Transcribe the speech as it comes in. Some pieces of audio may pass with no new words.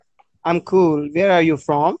I'm cool. Where are you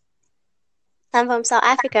from? I'm from South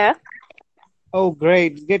Africa. Oh,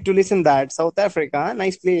 great. Get to listen that. South Africa,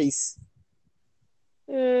 nice place.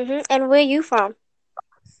 And where you from?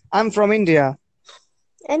 I'm from India.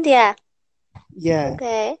 India. Yeah.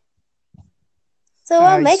 Okay. So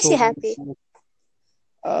what I makes you so happy?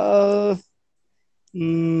 uh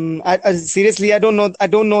I seriously I don't know. I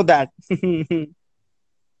don't know that.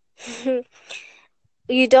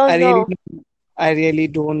 You I don't really know. I really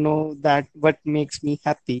don't know that what makes me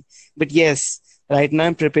happy. But yes, right now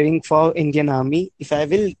I'm preparing for Indian Army. If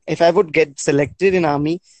I would get selected in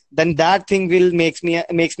Army, then that thing will makes me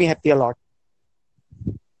happy a lot.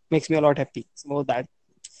 Makes me a lot happy. So that.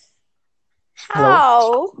 Hello.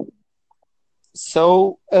 How?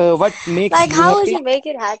 So what makes Like you how would happy? you make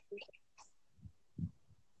it happy?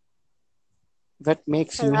 What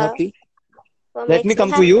makes you Hello? happy? What Let me makes me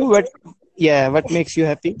come to you. happy? What makes you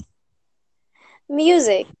happy?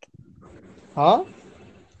 Music. Huh?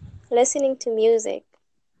 Listening to music.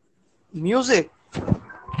 Music.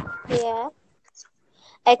 Yeah.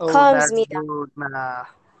 It Oh, calms that's me down. good, man.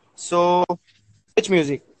 So, which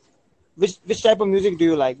music? Which type of music do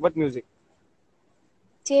you like? What music?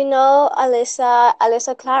 Do you know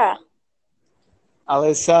Alyssa Clara?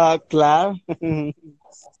 Alyssa, Claire.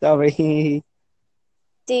 Sorry.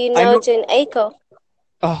 Do you I know know. Jane Aiko?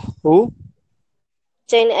 Who?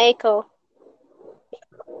 Jane Aiko.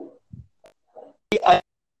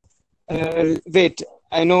 Wait.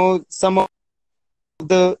 I know some of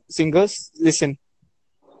the singers. Listen.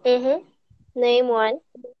 Mm-hmm. Name one.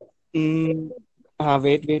 Mm,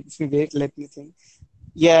 wait. Let me think.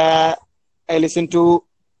 Yeah, I listen to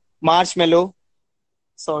Marshmello.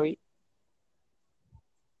 Sorry.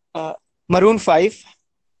 Uh, Maroon 5.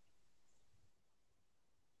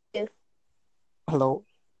 You. Hello.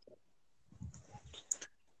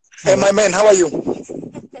 Hey, my Hello. man, how are you?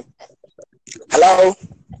 Hello,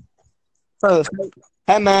 Oh,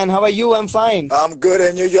 hi man, how are you? I'm fine. I'm good,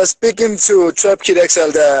 and you're speaking to Trap Kid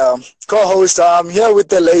XL, the co-host. I'm here with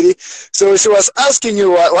the lady, so she was asking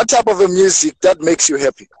you what type of a music that makes you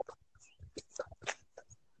happy.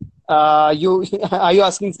 You are you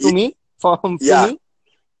asking to Ye- me for to Yeah. me?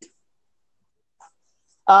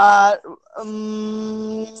 Uh,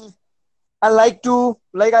 um, I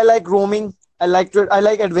like roaming. I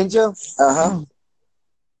like adventure. Uh huh.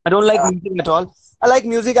 I don't like music at all. I like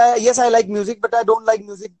music. Yes, I like music, but I don't like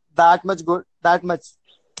music that much good. That much.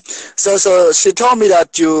 So she told me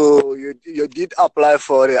that you did apply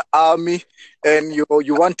for the army, and you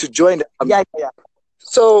want to join the army. Yeah, yeah,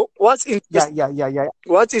 So yeah.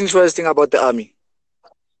 what's interesting about the army?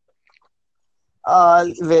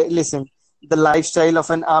 Listen, the lifestyle of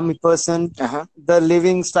an army person, Uh huh. the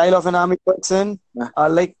living style of an army person,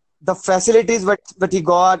 like the facilities what he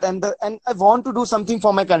got, and I want to do something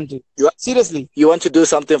for my country. You Seriously, you want to do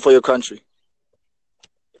something for your country.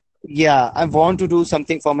 yeah, I want to do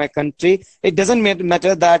something for my country. It doesn't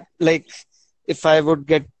matter that like if I would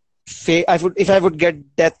get I would if I would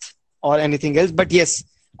get death or anything else. But yes,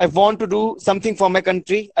 I want to do something for my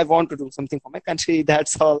country. I want to do something for my country.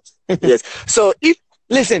 That's all. Yes. So if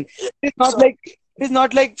Listen, it's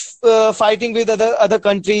not like fighting with other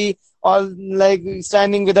country or like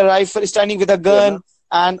standing with a rifle, standing with a uh-huh. gun,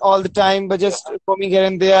 and all the time, but just roaming here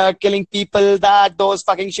and there, killing people. That those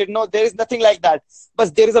fucking shit. No, there is nothing like that.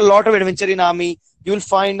 But there is a lot of adventure in army. You will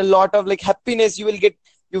find a lot of like happiness. You will get.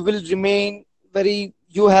 You will remain very.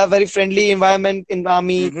 You have very friendly environment in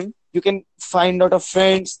army. hmm You can find a lot of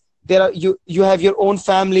friends. There are you. You have your own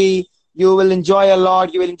family. You will enjoy a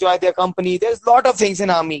lot. You will enjoy their company. There's a lot of things in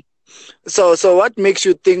army. so what makes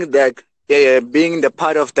you think that being the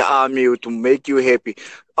part of the army to make you happy?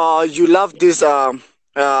 You love these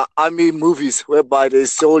army movies whereby the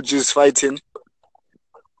soldiers fighting.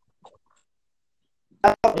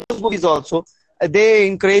 Those movies also, they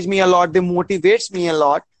encourage me a lot. They motivates me a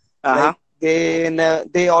lot. Uh huh. Like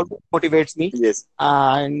they always motivates me, Yes.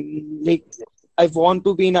 and like I want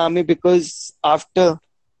to be in army because after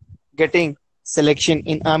getting selection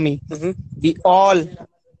in army, hmm we all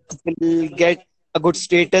will get a good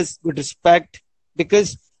status, good respect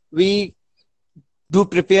because we do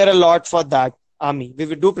prepare a lot for that army. We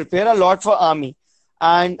will do prepare a lot for army,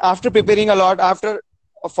 and after preparing a lot, after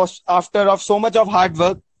of so much of hard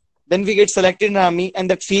work, then we get selected in army, and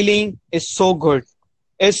that feeling is so good.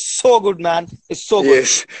 It's so good, man. It's so good.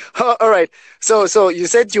 Yes. All right. So you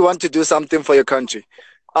said you want to do something for your country.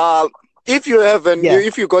 Uh, Yeah.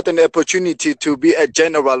 if you got an opportunity to be a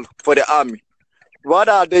general for the army, what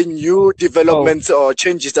are the new Oh, developments or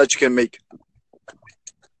changes that you can make?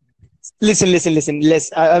 listen.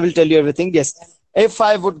 I will tell you everything. Yes, if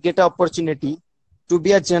I would get an opportunity to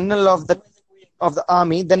be a general of the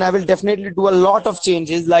army, then I will definitely do a lot of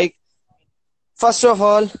changes. Like first of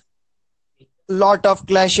all, lot of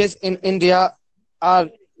clashes in India are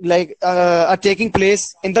are taking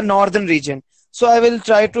place in the northern region. So I will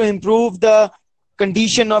try to improve the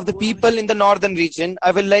condition of the people in the northern region.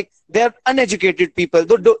 I will like they're uneducated people.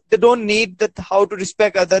 They don't need that how to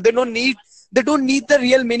respect other. They don't need the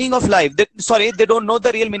real meaning of life. They don't know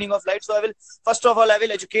the real meaning of life. So I will first of all I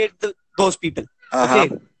will educate those people. Uh-huh.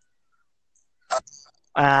 Okay,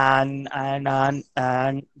 and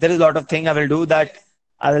there is a lot of thing I will do that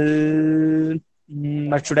I will.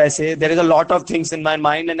 What should I say? There is a lot of things in my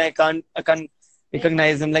mind, and I can't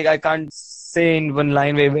recognize them. Like I can't say in one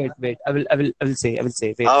line. Wait. I will say.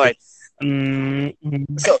 Wait, All wait. right.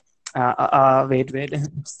 So Wait.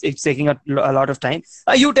 It's taking a lot of time.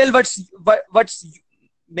 You tell what's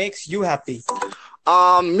makes you happy.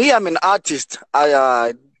 me, I'm an artist.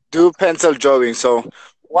 I do pencil drawing. So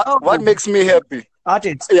what Oh, makes me happy?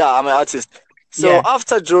 artist. Yeah, I'm an artist. So Yeah.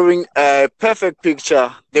 after drawing a perfect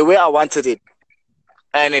picture the way I wanted it,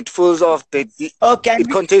 and it fills off Oh, can it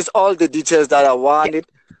we? contains all the details that I ca- wanted.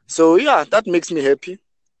 So yeah, that makes me happy.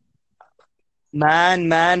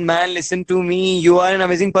 Man, listen to me. You are an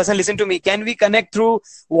amazing person. Listen to me. Can we connect through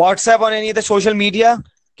WhatsApp on any of the social media?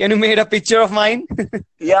 Can you make a picture of mine?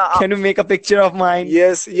 Yeah, Can you make a picture of mine?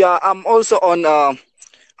 yes, yeah. I'm also on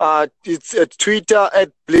it's Twitter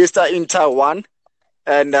at Blista Inter One,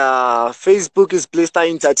 and Facebook is Blista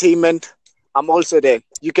Entertainment. I'm also there.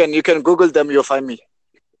 You can Google them. You'll find me.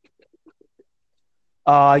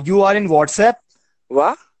 You are in WhatsApp.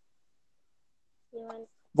 What? You want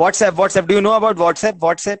WhatsApp. Do you know about WhatsApp?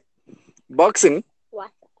 WhatsApp. Boxing?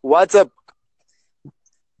 what? What's up?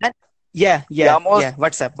 And- Yeah, Yeah, yeah, yeah.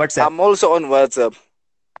 WhatsApp. I'm also on WhatsApp.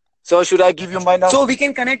 So should I give you my number? So we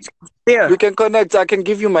can connect there. We can connect. I can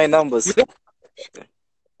give you my You numbers. can,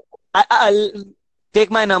 I'll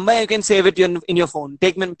take my number. You can save it in your phone.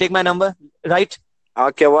 Take my number. Right.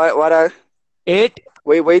 Okay. What I 8.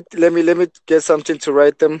 wait. Let me get something to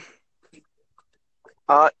write them.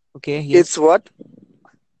 Uh, Okay. it's Yes. what?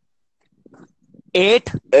 8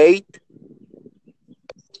 Eight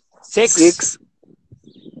 6 six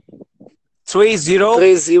 30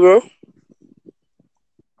 30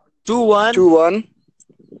 21 21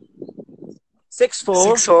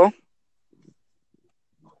 64 64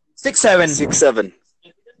 67. 67.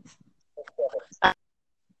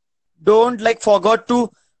 Don't like forgot to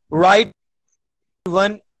write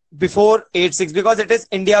one before 86 because it is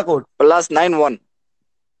India code. Plus 91.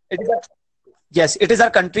 It is yes, it is our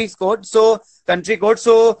country's code. So country code.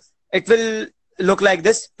 So it will look like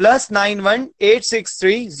this: +91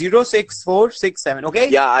 863 06467. Okay.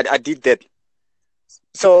 Yeah, I did that.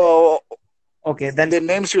 So Okay. Then the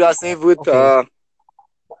name should I save with okay.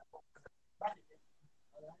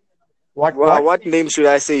 What? what name should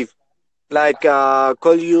I save? Like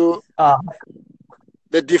call you Uh,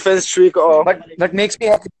 the defense trick or but makes me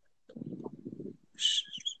happy.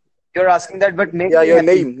 You're asking that, but makes yeah me your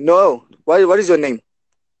happy. name? No. What is your name?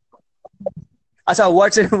 Asa,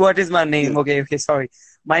 what is my Yeah. name? Okay. Sorry.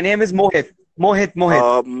 My name is Mohit. Mohit.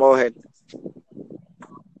 Mohed. Mohit.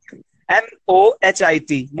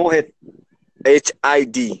 Mohit.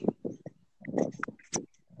 HID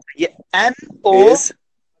Yeah. Mohit. is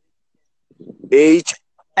H.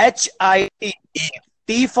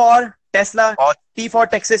 T for Tesla. O- T for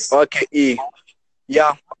Texas. Okay, E.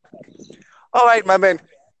 Yeah. All right, my man.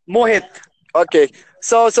 Mohit. Okay.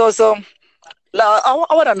 So I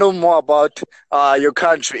want to know more about your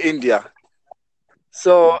country, India.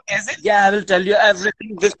 So is it? Yeah, I will tell you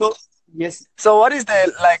everything. Yes. So what is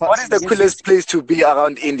the what is the Yes. coolest place to be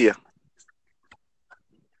around India?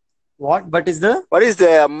 What is the? What is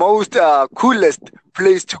the most coolest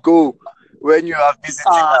place to go when you are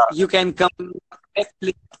visiting? You can come.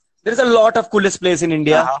 There is a lot of coolest place in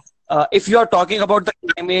India. Uh-huh. If you are talking about the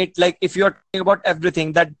climate, like if you are talking about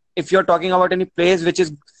everything, that if you are talking about any place which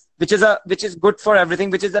is good for everything,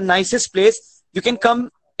 which is the nicest place, you can come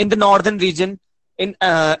in the northern region in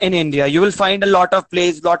India. You will find a lot of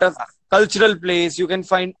place, lot of cultural place. You can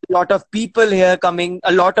find a lot of people here coming.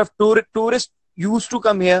 A lot of tourists used to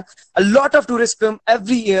come here. A lot of tourists come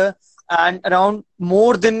every year, and around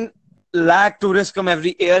more than lakh tourists come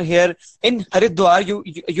every year here in Haridwar.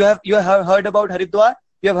 You have heard about Haridwar?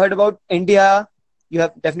 You have heard about India? You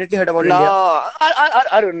have definitely heard about No, India.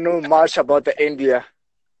 I don't know much about the India.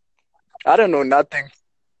 I don't know nothing.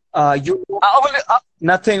 You I only I,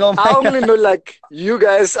 nothing. Oh I my only know like you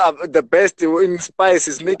guys are the best in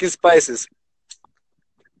spices, making spices.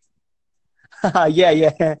 God.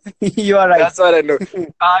 Yeah. You are right. That's what I know.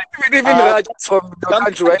 Even Uh, Raj is from your come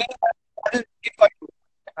country, right?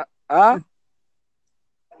 Huh?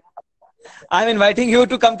 I'm inviting you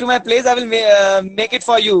to come to my place. I will make it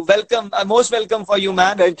for you. Welcome, most welcome for you,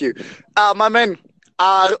 man. Thank you. My man,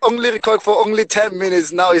 I only record for only 10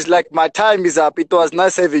 minutes now. It's like my time is up. It was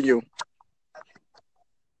nice having you.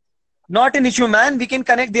 Not an issue, man. We can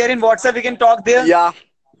connect there in WhatsApp. We can talk there, Yeah,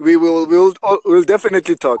 we'll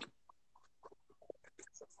definitely talk.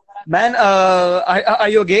 man. Are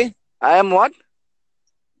you gay? I am what?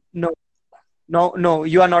 No, no, no.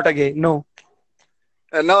 You are not a gay. No.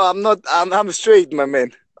 No, I'm not. I'm straight, my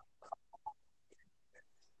man.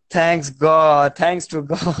 Thanks God. Thanks to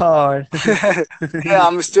God. Yeah,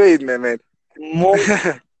 I'm straight, my man. most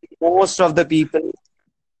most of the people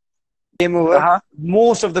came over. Uh-huh.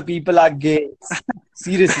 Most of the people are gay.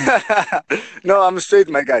 Seriously. No, I'm straight,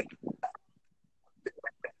 my guy.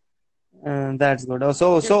 That's good. Oh,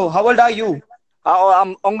 so how old are you?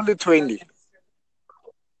 I'm only 20.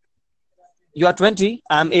 You are 20.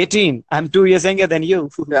 I'm 18. I'm 2 years younger than you.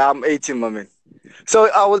 Yeah, I'm 18, my man. So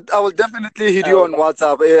I will definitely hit you Oh, on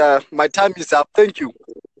WhatsApp. My time is up. Thank you.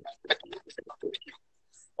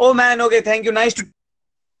 oh man. Okay. Thank you. Nice to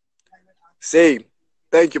Same.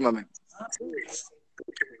 Thank you, my man.